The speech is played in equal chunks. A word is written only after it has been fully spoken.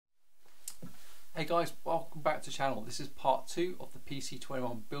Hey guys, welcome back to the channel. This is part 2 of the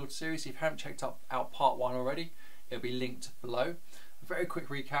PC21 build series. If you haven't checked out part 1 already, it'll be linked below. A very quick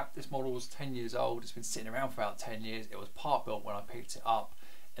recap, this model was 10 years old. It's been sitting around for about 10 years. It was part built when I picked it up.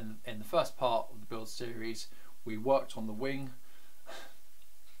 In the first part of the build series, we worked on the wing.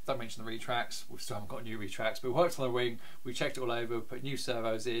 Don't mention the retracts, we still haven't got new retracts, but we worked on the wing, we checked it all over, put new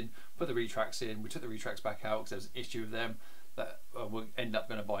servos in, put the retracts in, we took the retracts back out because there was an issue with them. That we'll end up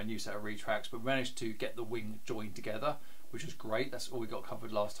going to buy a new set of retracts, but we managed to get the wing joined together, which was great. That's all we got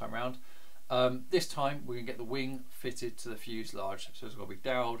covered last time around. This time we're going to get the wing fitted to the fuselage, so it's got to be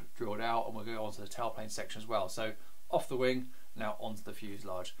doweled, drilled out, and we're going to go onto the tailplane section as well. So off the wing, now onto the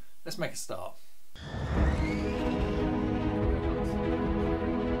fuselage. Let's make a start.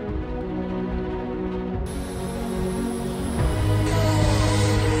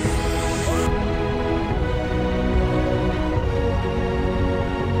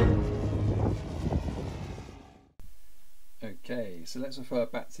 Okay, so let's refer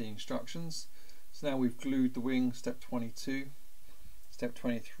back to the instructions. So now we've glued the wing, step 22. Step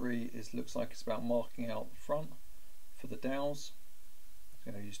 23 looks like it's about marking out the front for the dowels.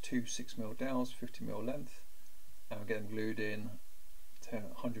 I'm going to use two 6mm dowels, 50mm length, and we'll get them glued in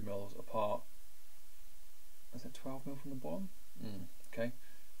 100mm apart. Is it 12mm from the bottom? Okay,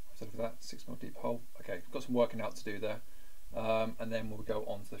 so look at that, 6mm deep hole. Okay, got some working out to do there, and then we'll go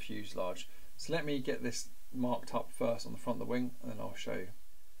on to the fuselage. So let me get this marked up first on the front of the wing, and then I'll show you.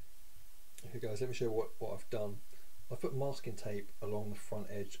 Okay guys, let me show you what I've done. I've put masking tape along the front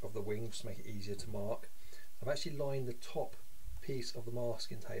edge of the wing to make it easier to mark. I've actually lined the top piece of the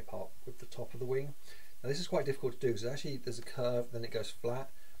masking tape up with the top of the wing. Now this is quite difficult to do because actually there's a curve, then it goes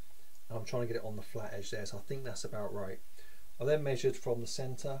flat, and I'm trying to get it on the flat edge there, so I think that's about right. I then measured from the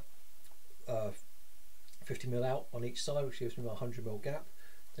centre 50mm out on each side, which gives me a 100mm gap.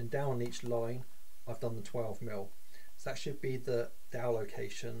 Then down on each line I've done the 12mm. So that should be the dowel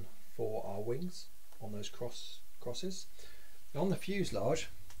location for our wings on those crosses. Now on the fuselage,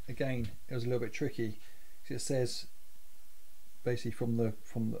 again, it was a little bit tricky because it says basically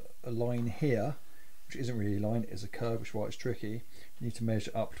from a line here, which isn't really a line, it is a curve, which is why it's tricky. You need to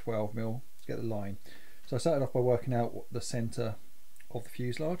measure up 12mm to get the line. So I started off by working out the centre of the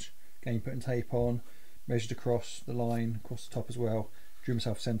fuselage. Again, putting tape on, measured across the line, across the top as well, drew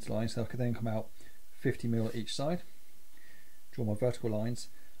myself a centre line so I could then come out 50mm each side, draw my vertical lines,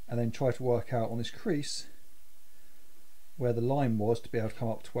 and then try to work out on this crease where the line was to be able to come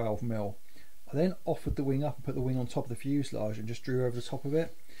up 12mm. I then offered the wing up and put the wing on top of the fuselage and just drew over the top of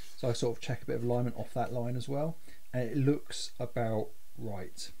it, so I sort of check a bit of alignment off that line as well, and it looks about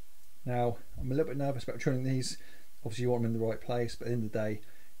right. Now I'm a little bit nervous about drilling these. Obviously you want them in the right place, but at the end of the day,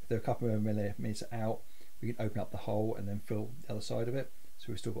 if they're a couple of millimetres out, we can open up the hole and then fill the other side of it, so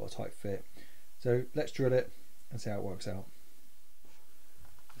we've still got a tight fit. So let's drill it and see how it works out.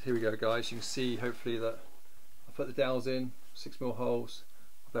 Here we go guys, you can see hopefully that I've put the dowels in, 6mm holes,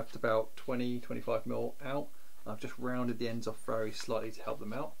 I've left about 20-25mm out, I've just rounded the ends off very slightly to help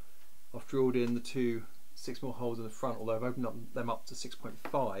them out. I've drilled in the two 6mm holes in the front, although I've opened them up to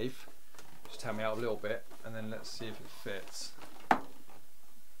 6.5, just to help me out a little bit, and then let's see if it fits.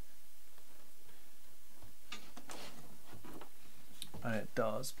 And it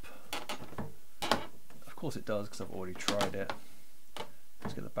does. Of course it does, because I've already tried it.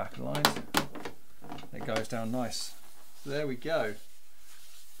 Let's get the back lines. It goes down nice. So there we go.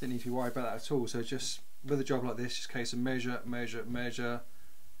 Didn't need to be worried about that at all. So just with a job like this, just a case of measure, measure, measure,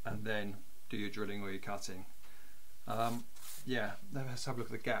 and then do your drilling or your cutting. Yeah, let's have a look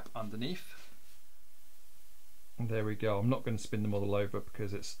at the gap underneath. And there we go. I'm not going to spin the model over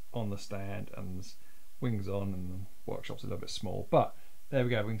because it's on the stand and there's wings on and the workshop's a little bit small, but there we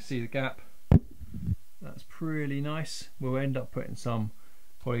go, we can see the gap. That's pretty nice. We'll end up putting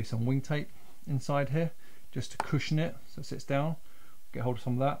probably some wing tape inside here just to cushion it so it sits down, get hold of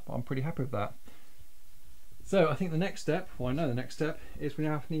some of that, but I'm pretty happy with that. So I think the next step, well I know the next step, is we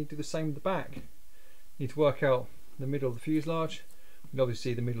now need to do the same with the back. Need to work out the middle of the fuselage, and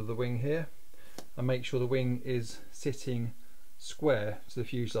obviously the middle of the wing here, and make sure the wing is sitting square to the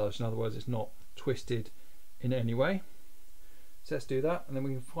fuselage, in other words it's not twisted in any way. So let's do that, and then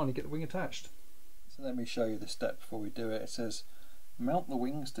we can finally get the wing attached. So let me show you the step before we do it. It says mount the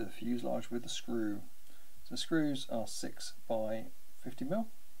wings to the fuselage with the screw. So the screws are 6 by 50mm,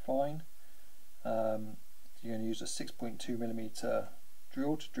 fine. You're going to use a 6.2mm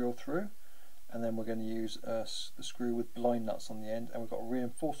drill to drill through, and then we're going to use the screw with blind nuts on the end, and we've got a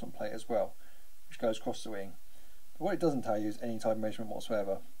reinforcement plate as well, which goes across the wing. But what it doesn't tell you is any type of measurement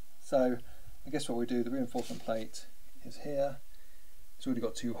whatsoever. So I guess what we do, the reinforcement plate is here. It's already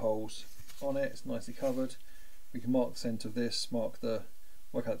got 2 holes on it, it's nicely covered. We can mark the centre of this, work out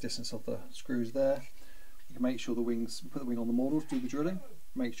the distance of the screws there. You can make sure the wings, put the wing on the model to do the drilling,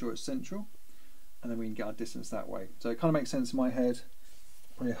 make sure it's central, and then we can get our distance that way. So it kind of makes sense in my head,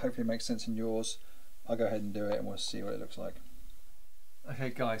 probably hopefully it makes sense in yours. I'll go ahead and do it and we'll see what it looks like. Okay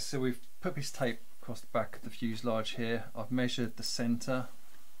guys, so we've put a piece of tape across the back of the fuselage here. I've measured the centre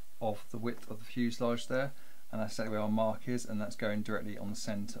of the width of the fuselage there, and that's exactly where our mark is, and that's going directly on the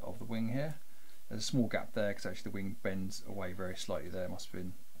centre of the wing here. There's a small gap there because actually the wing bends away very slightly there. It must have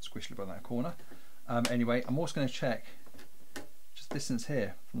been squished by that corner. Anyway, I'm also going to check just distance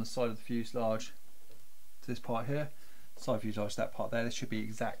here from the side of the fuselage to this part here. Side fuselage, that part there, this should be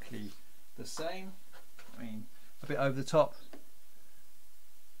exactly the same. I mean, a bit over the top.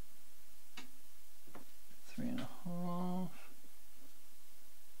 3.5.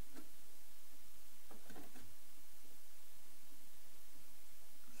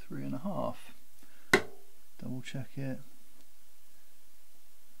 Three and a half. Double check it.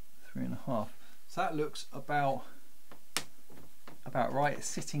 3.5. So that looks about right. It's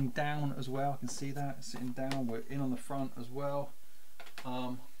sitting down as well. I can see that it's sitting down. We're in on the front as well.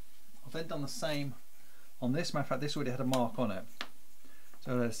 I've then done the same on this. Matter of fact, this already had a mark on it.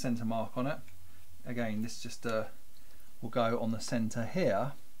 So there's a centre mark on it. Again, this just will go on the centre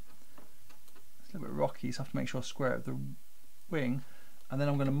here. It's a little bit rocky, so I have to make sure I square up the wing, and then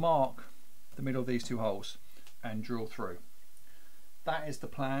I'm going to mark the middle of these two holes and drill through. That is the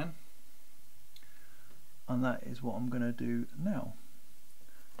plan, and that is what I'm going to do now.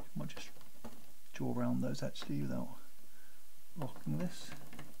 I might just draw around those actually without locking this,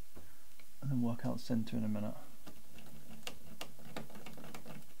 and then work out the centre in a minute.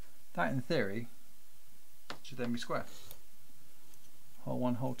 That in theory should then be square. Hole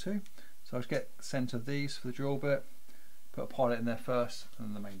 1, hole 2. So I'll just get the centre of these for the drill bit, put a pilot in there first, and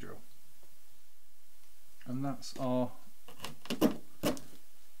then the main drill. And that's our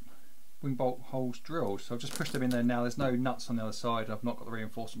wing bolt holes drilled. So I've just pushed them in there now. There's no nuts on the other side. I've not got the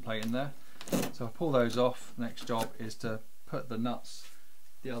reinforcement plate in there. So I'll pull those off. The next job is to put the nuts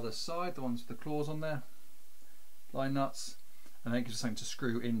the other side, the ones with the claws on there, line nuts, and then it gives us something to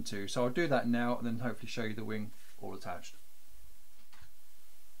screw into. So I'll do that now and then hopefully show you the wing all attached.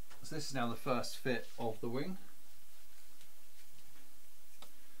 So this is now the first fit of the wing.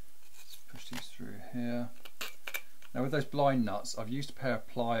 Let's push these through here. Now with those blind nuts, I've used a pair of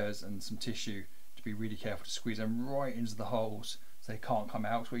pliers and some tissue to be really careful to squeeze them right into the holes so they can't come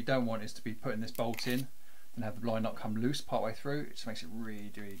out. So what you don't want is to be putting this bolt in and have the blind nut come loose part way through. It just makes it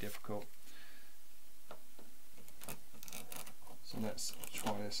really, really difficult. So let's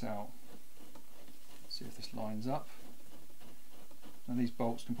try this out, see if this lines up. And these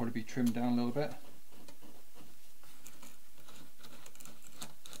bolts can probably be trimmed down a little bit.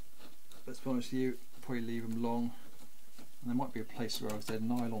 Let's be honest with you, probably leave them long. And there might be a place where they're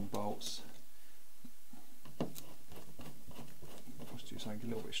nylon bolts. Let's do something a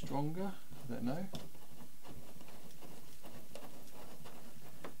little bit stronger, I don't know.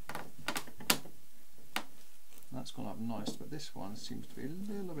 That's gone up nice, but this one seems to be a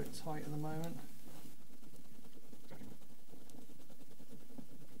little bit tight at the moment.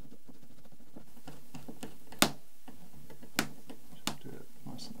 Just do it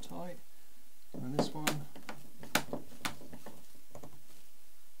nice and tight. And this one.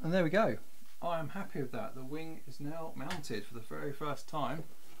 And there we go. I am happy with that. The wing is now mounted for the very first time.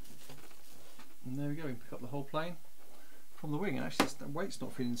 And there we go, we can pick up the whole plane from the wing. And actually the weight's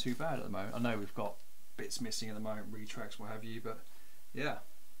not feeling too bad at the moment. I know we've got bits missing at the moment, retracts, what have you, but yeah,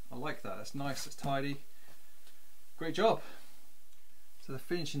 I like that. That's nice, it's tidy. Great job. So the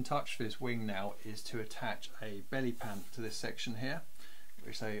finishing touch for this wing now is to attach a belly pant to this section here,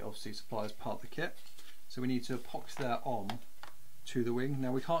 which they obviously supply as part of the kit. So we need to epoxy that on to the wing.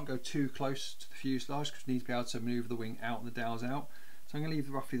 Now we can't go too close to the fuselage because we need to be able to move the wing out and the dowels out. So I'm going to leave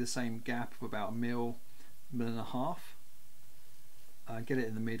roughly the same gap of about 1.5 mil, 1.5 mil. Get it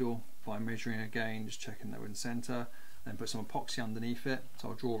in the middle by measuring again, just checking that we're in the centre, and put some epoxy underneath it. So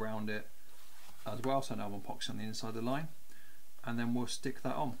I'll draw around it as well, so now I'm epoxy on the inside of the line, and then we'll stick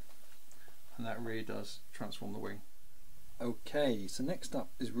that on, and that really does transform the wing. Okay, so next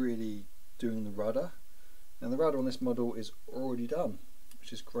up is really doing the rudder. Now the rudder on this model is already done,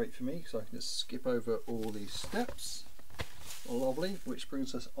 which is great for me, so I can just skip over all these steps. Lovely, which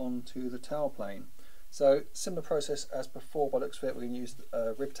brings us on to the tail plane. So similar process as before by the looks of it. We're going to use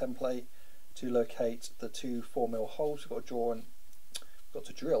a rib template to locate the two 4 mil holes we've got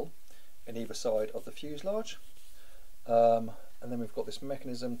to drill in either side of the fuselage. And then we've got this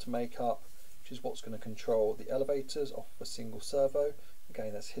mechanism to make up, which is what's going to control the elevators off a single servo.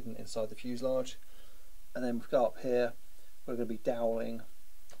 Again, that's hidden inside the fuselage. And then we've got up here, we're going to be doweling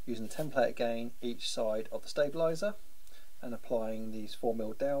using the template again each side of the stabiliser and applying these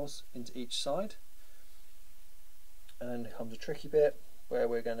 4mm dowels into each side. And then comes a tricky bit where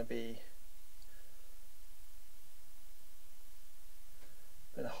we're going to be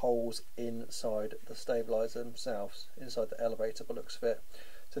putting holes inside the stabiliser themselves, inside the elevator by the looks of it.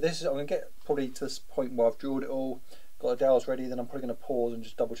 So this is, I'm going to get probably to this point where I've drilled it all, got the dowels ready, then I'm probably going to pause and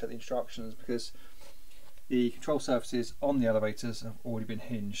just double check the instructions, because the control surfaces on the elevators have already been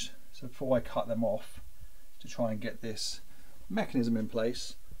hinged. So before I cut them off to try and get this mechanism in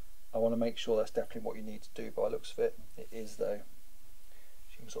place, I want to make sure that's definitely what you need to do by the looks of it. It is though.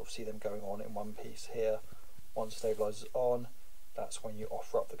 So you can sort of see them going on in one piece here. Once the stabiliser's on, that's when you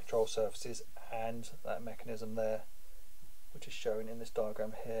offer up the control surfaces and that mechanism there, which is shown in this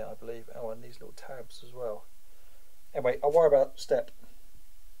diagram here, I believe. Oh, and these little tabs as well. Anyway, I'll worry about step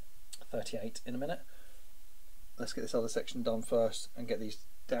 38 in a minute. Let's get this other section done first and get these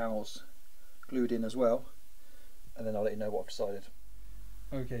dowels glued in as well, and then I'll let you know what I've decided.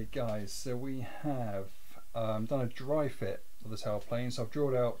 Okay guys, so we have done a dry fit of the tail plane. So I've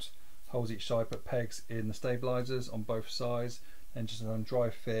drilled out holes each side, put pegs in the stabilisers on both sides, and just done dry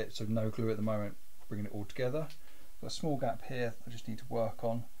fit, so no glue at the moment, bringing it all together. Got a small gap here I just need to work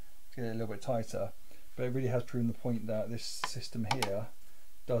on to get it a little bit tighter, but it really has proven the point that this system here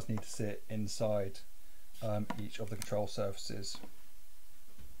does need to sit inside each of the control surfaces.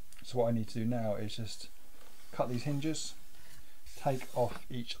 So what I need to do now is just cut these hinges, take off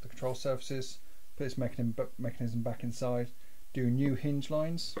each of the control surfaces, put this mechanism back inside, do new hinge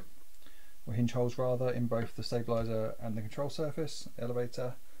lines, or hinge holes rather, in both the stabiliser and the control surface,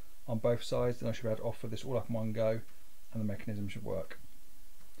 elevator, on both sides. Then I should be able to offer this all up in one go and the mechanism should work.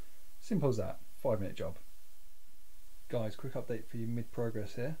 Simple as that, 5-minute job. Guys, quick update for you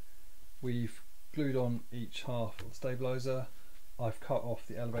mid-progress here. We've glued on each half of the stabiliser. I've cut off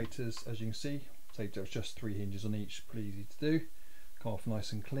the elevators, as you can see. So there's just 3 hinges on each, pretty easy to do. Come off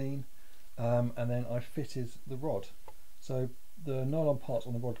nice and clean. And then I fitted the rod. So the nylon parts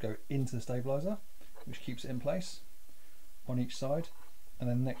on the rod go into the stabiliser, which keeps it in place on each side. And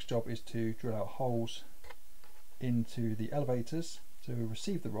then the next job is to drill out holes into the elevators to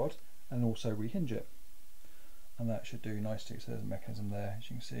receive the rod and also rehinge it. And that should do nicely. So there's a mechanism there, as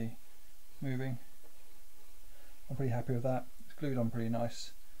you can see, moving. I'm pretty happy with that. It's glued on pretty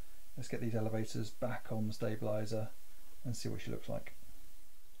nice. Let's get these elevators back on the stabiliser and see what she looks like.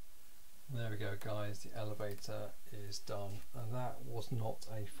 There we go guys, the elevator is done, and that was not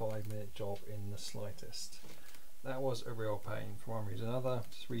a 5-minute job in the slightest. That was a real pain for one reason or another,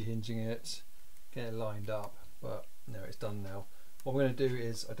 just rehinging it, getting it lined up, but no, it's done now. What we're going to do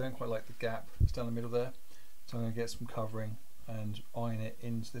is, I don't quite like the gap that's down the middle there, so I'm going to get some covering and iron it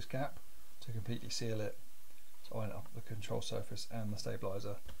into this gap to completely seal it, to iron up the control surface and the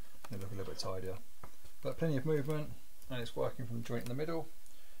stabiliser, and it'll look a little bit tidier. But plenty of movement, and it's working from the joint in the middle,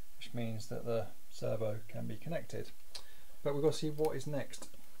 which means that the servo can be connected. But we've got to see what is next.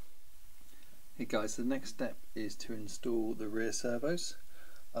 Hey guys, the next step is to install the rear servos,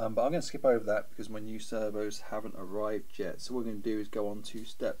 but I'm going to skip over that because my new servos haven't arrived yet. So what we're going to do is go on to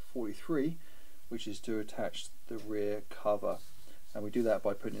step 43, which is to attach the rear cover, and we do that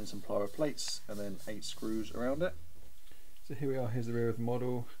by putting in some plier plates and then 8 screws around it. So here we are, here's the rear of the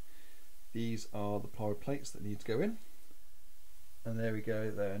model. These are the plier plates that need to go in. And there we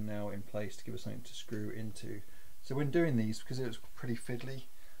go, they're now in place to give us something to screw into. So when doing these, because it was pretty fiddly,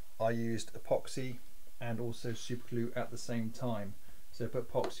 I used epoxy and also super glue at the same time. So I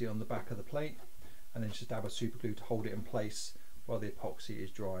put epoxy on the back of the plate and then just dab a super glue to hold it in place while the epoxy is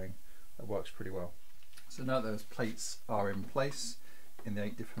drying. That works pretty well. So now those plates are in place in the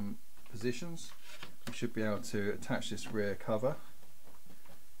 8 different positions, we should be able to attach this rear cover,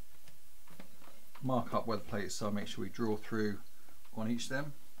 mark up where the plates are, make sure we drill through on each of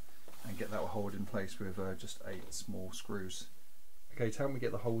them and get that hold in place with just 8 small screws. Okay, to help me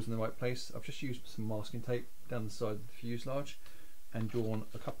get the holes in the right place, I've just used some masking tape down the side of the fuselage and drawn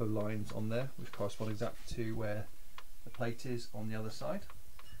a couple of lines on there which correspond exactly to where the plate is on the other side,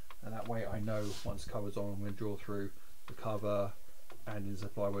 and that way I know once the cover's on I'm going to draw through the cover and into the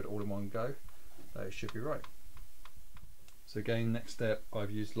plywood all in one go. It should be right. So again, next step,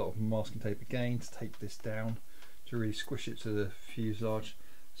 I've used a lot of masking tape again to tape this down to really squish it to the fuselage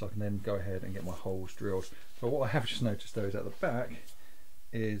so I can then go ahead and get my holes drilled. But what I have just noticed though is at the back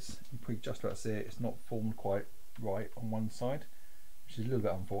is, you can just about see it, it's not formed quite right on one side, which is a little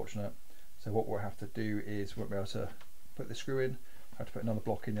bit unfortunate. So what we'll have to do is we'll be able to put the screw in, have to put another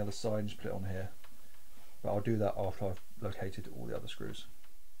block in the other side and just put it on here. but I'll do that after I've located all the other screws.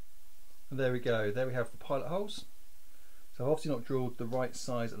 And there we go, there we have the pilot holes. So I've obviously not drilled the right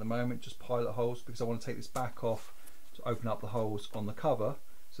size at the moment, just pilot holes, because I want to take this back off to open up the holes on the cover,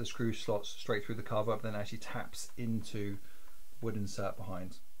 so the screw slots straight through the cover, but then actually taps into the wood insert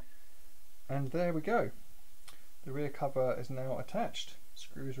behind. And there we go. The rear cover is now attached.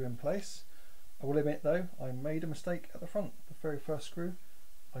 Screws are in place. I will admit though, I made a mistake at the front. The very first screw,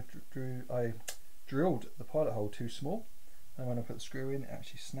 I drilled the pilot hole too small, and when I put the screw in, it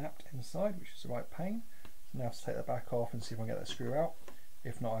actually snapped inside, which is the right pain. So now I have to take that back off and see if I can get that screw out.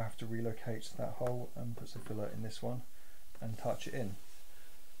 If not, I have to relocate that hole and put some filler in this one and touch it in.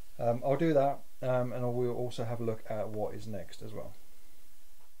 I'll do that, and I will also have a look at what is next as well.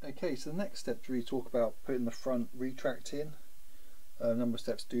 Okay, so the next step to really talk about putting the front retract in. A number of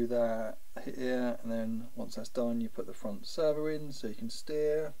steps to do that here, and then once that's done, you put the front servo in so you can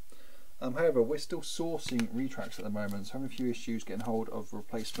steer. However, we're still sourcing retracts at the moment, so I'm having a few issues getting hold of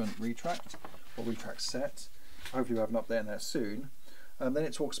replacement retract or retract set. Hopefully we'll have an update on that soon. Then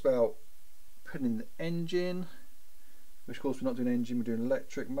it talks about putting in the engine, which of course we're not doing engine, we're doing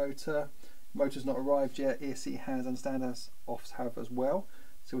electric motor. Motor's not arrived yet, ESC has, understand as offs have as well.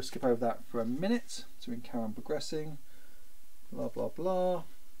 So we'll skip over that for a minute, so we can carry on progressing. Blah blah blah.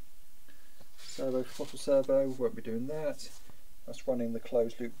 Servo, throttle servo, won't be doing that. That's running the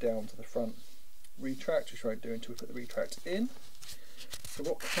closed loop down to the front retract, which we won't do until we put the retract in. So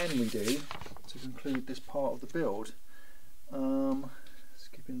what can we do to conclude this part of the build?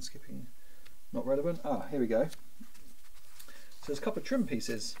 Skipping, not relevant. Here we go. So there's a couple of trim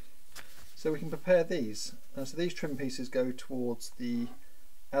pieces. So we can prepare these. So these trim pieces go towards the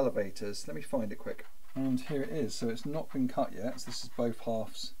elevators. Let me find it quick. And here it is. So it's not been cut yet. So this is both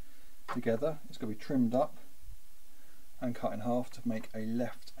halves together. It's going to be trimmed up and cut in half to make a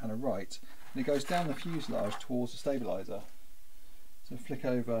left and a right. And it goes down the fuselage towards the stabiliser. So flick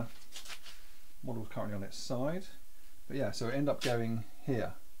over, model's currently on its side. But yeah, so it end up going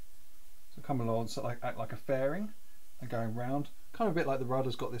here. So come along, so act like a fairing and going round. Kind of a bit like the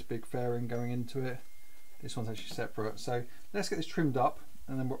rudder's got this big fairing going into it. This one's actually separate. So let's get this trimmed up,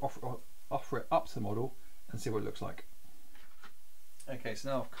 and then we'll offer it up to the model and see what it looks like. Okay, so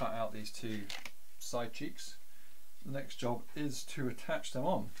now I've cut out these two side cheeks. The next job is to attach them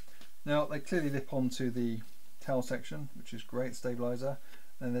on. Now they clearly lip onto the tail section, which is great, stabiliser.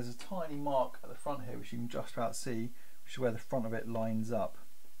 And there's a tiny mark at the front here which you can just about see, which is where the front of it lines up.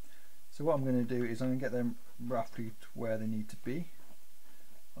 So what I'm going to do is I'm going to get them roughly to where they need to be.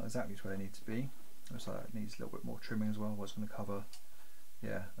 Not exactly to where they need to be. Looks like it needs a little bit more trimming as well. What's going to cover,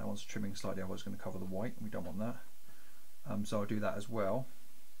 yeah, that one's trimming slightly, otherwise it's going to cover the white, and we don't want that. So I'll do that as well.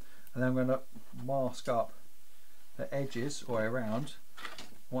 And then I'm going to mask up the edges all the way around.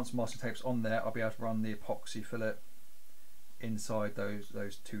 Once masking tape's on there, I'll be able to run the epoxy fillet inside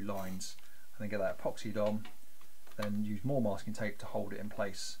those two lines, and then get that epoxied on, then use more masking tape to hold it in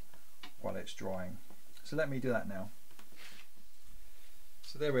place while it's drying. So let me do that now.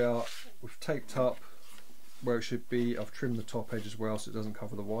 So there we are, we've taped up where it should be. I've trimmed the top edge as well so it doesn't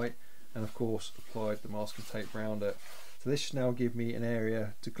cover the white, and of course applied the masking tape around it. So this should now give me an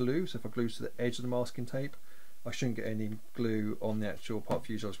area to glue. So if I glue to the edge of the masking tape, I shouldn't get any glue on the actual part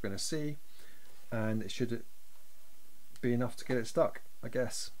fuselage we're going to see, and it should be enough to get it stuck, I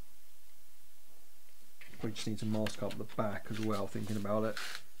guess. Probably just need to mask up the back as well, thinking about it,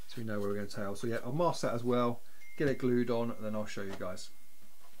 so we know where we're going to tail. So yeah, I'll mask that as well, get it glued on, and then I'll show you guys.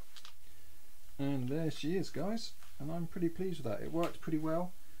 And there she is, guys, and I'm pretty pleased with that. It worked pretty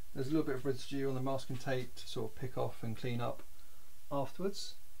well. There's a little bit of residue on the masking tape to sort of pick off and clean up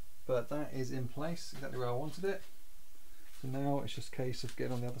afterwards, but that is in place exactly where I wanted it. So now it's just a case of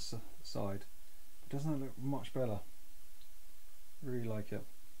getting on the other side. Doesn't it look much better? Really like it.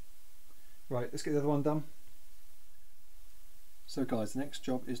 Right, let's get the other one done. So guys, the next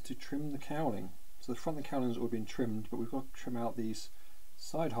job is to trim the cowling. So the front of the cowling has already been trimmed, but we've got to trim out these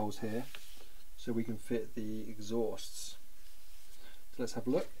side holes here so we can fit the exhausts. So let's have a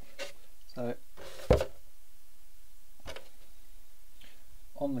look. So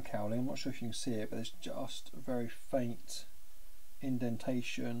on the cowling, I'm not sure if you can see it, but there's just a very faint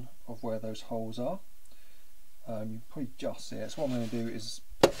indentation of where those holes are. You can probably just see it. So what I'm going to do is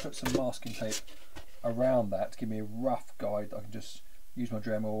put some masking tape around that to give me a rough guide. I can just use my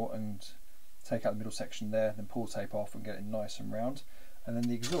Dremel and take out the middle section there, then pull the tape off and get it nice and round. And then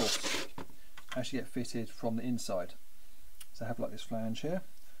the exhausts actually get fitted from the inside. So I have like this flange here,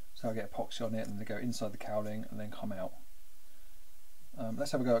 so I get epoxy on it and they go inside the cowling and then come out.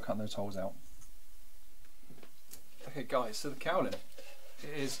 Let's have a go at cutting those holes out. Okay guys, so the cowling,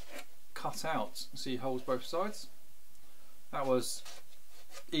 it is cut out. See holes both sides. That was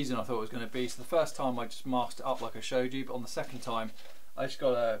easier than I thought it was going to be. So the first time I just masked it up like I showed you, but on the second time I just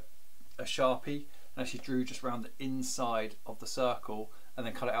got a Sharpie and actually drew just around the inside of the circle and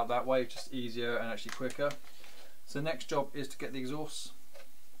then cut it out that way, just easier and actually quicker. So the next job is to get the exhausts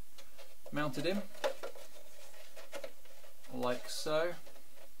mounted in, like so.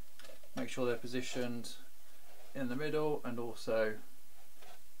 Make sure they're positioned in the middle and also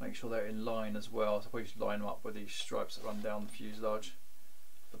make sure they're in line as well. So we should line them up with these stripes that run down the fuselage.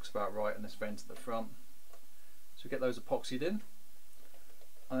 Looks about right, and this vent at the front. So we get those epoxied in,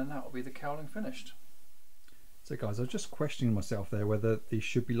 and then that will be the cowling finished. So guys, I was just questioning myself there whether these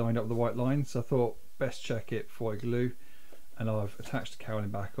should be lined up with the white line, so I thought best check it before I glue, and I've attached the cowling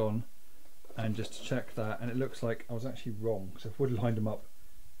back on and just to check that, and it looks like I was actually wrong. So if I would have lined them up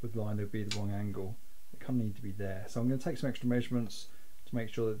with the line, it would be the wrong angle. They kind of need to be there. So I'm going to take some extra measurements to make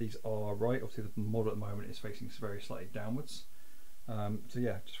sure that these are right. Obviously the model at the moment is facing very slightly downwards. So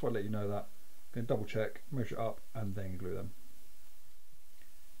yeah, just want to let you know that. I'm going to double check, measure up, and then glue them.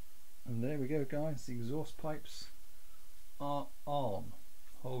 And there we go guys, the exhaust pipes are on.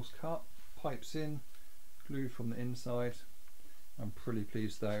 Holes cut, pipes in, glue from the inside. I'm pretty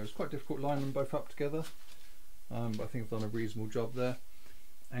pleased there. It was quite difficult lining them both up together, but I think I've done a reasonable job there.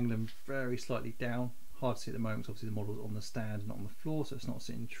 Angle them very slightly down. Hard to see at the moment because obviously the model's on the stand, not on the floor, so it's not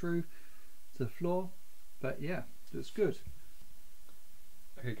sitting true to the floor. But yeah, looks good.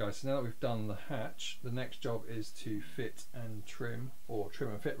 Okay guys, so now that we've done the hatch, the next job is to fit and trim, or trim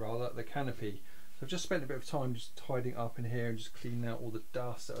and fit rather, the canopy. So I've just spent a bit of time just tidying up in here and just cleaning out all the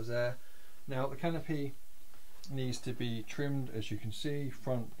dust that was there. Now the canopy needs to be trimmed, as you can see,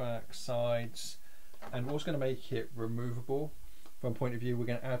 front, back, sides, and we're also going to make it removable. From a point of view, we're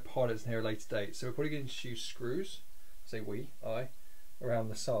going to add pilots in here at a later date, so we're probably going to use screws, say I, around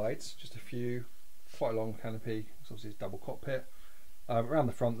the sides, just a few, quite a long canopy, because obviously it's double cockpit. Around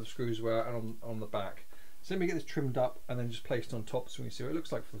the front the screws were, and on the back. So let me get this trimmed up and then just placed on top so we can see what it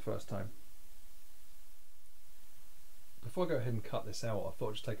looks like for the first time. Before I go ahead and cut this out, I thought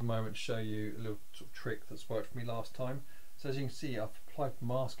I'd just take a moment to show you a little sort of trick that's worked for me last time. So as you can see, I've applied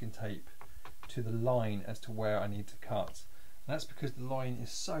masking tape to the line as to where I need to cut. And that's because the line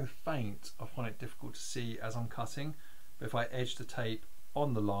is so faint, I find it difficult to see as I'm cutting. But if I edge the tape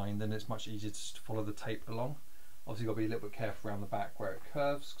on the line, then it's much easier to follow the tape along. Obviously you've got to be a little bit careful around the back where it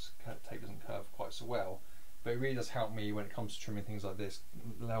curves, because tape doesn't curve quite so well. But it really does help me when it comes to trimming things like this.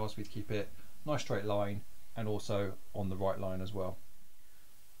 It allows me to keep it a nice straight line and also on the right line as well.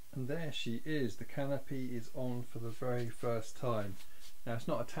 And there she is, the canopy is on for the very first time. Now it's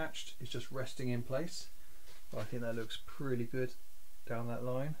not attached, it's just resting in place. But I think that looks pretty good down that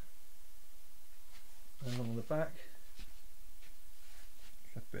line. And along the back,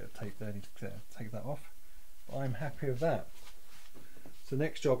 a bit of tape there, I need to take that off. I'm happy with that. So the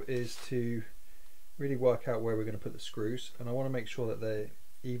next job is to really work out where we're going to put the screws, and I want to make sure that they're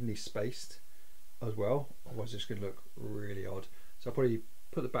evenly spaced as well, otherwise it's going to look really odd. So I'll probably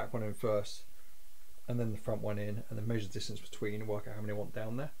put the back one in first and then the front one in, and then measure the distance between and work out how many I want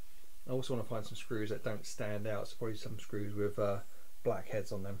down there. I also want to find some screws that don't stand out, so probably some screws with black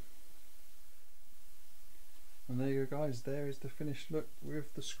heads on them. And there you go guys, there is the finished look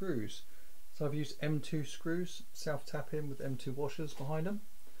with the screws. So I've used M2 screws, self tap in with M2 washers behind them,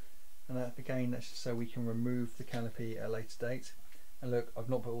 and that, again, that's just so we can remove the canopy at a later date. And look, I've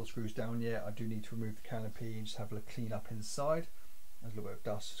not put all the screws down yet. I do need to remove the canopy and just have a clean up inside. There's a little bit of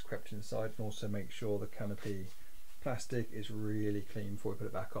dust has crept inside, and also make sure the canopy plastic is really clean before we put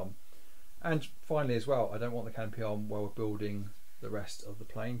it back on. And finally as well, I don't want the canopy on while we're building the rest of the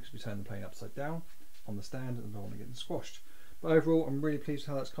plane, because we turn the plane upside down on the stand and I don't want to get them squashed. But overall, I'm really pleased with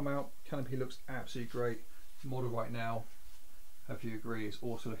how that's come out. Canopy looks absolutely great. The model right now, if you agree, is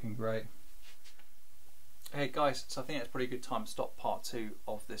also looking great. Hey guys, so I think it's a pretty good time to stop part 2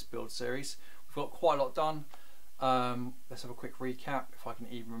 of this build series. We've got quite a lot done. Let's have a quick recap, if I can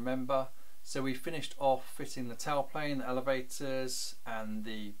even remember. So we finished off fitting the tailplane, the elevators, and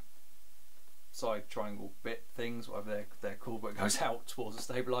the side triangle bit things, whatever they're called, but it goes out towards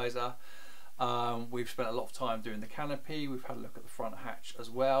the stabiliser. We've spent a lot of time doing the canopy. We've had a look at the front hatch as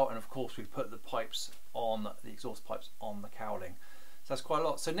well, and of course we've put the pipes on, the exhaust pipes on the cowling. So that's quite a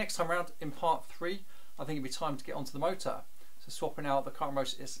lot. So next time around in part 3, I think it'd be time to get onto the motor. So swapping out the current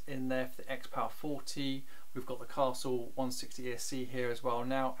motor is in there for the X-Power 40. We've got the Castle 160 ESC here as well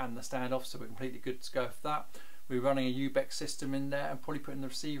now, and the standoff, so we're completely good to go for that. We're running a UBEC system in there and probably putting the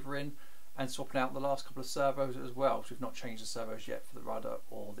receiver in, and swapping out the last couple of servos as well, so we've not changed the servos yet for the rudder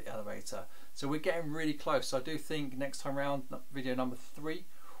or the elevator. So we're getting really close. So I do think next time around, video number 3,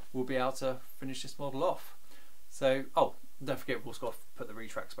 we'll be able to finish this model off. So, oh, don't forget we've also got to put the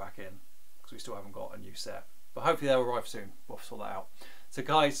retracts back in because we still haven't got a new set. But hopefully they'll arrive soon. We'll sort that out. So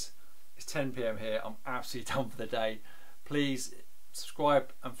guys, it's 10 PM here. I'm absolutely done for the day. Please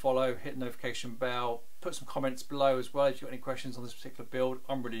subscribe and follow, hit the notification bell, put some comments below as well if you've got any questions on this particular build.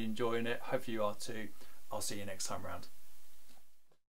 I'm really enjoying it. Hopefully you are too. I'll see you next time round.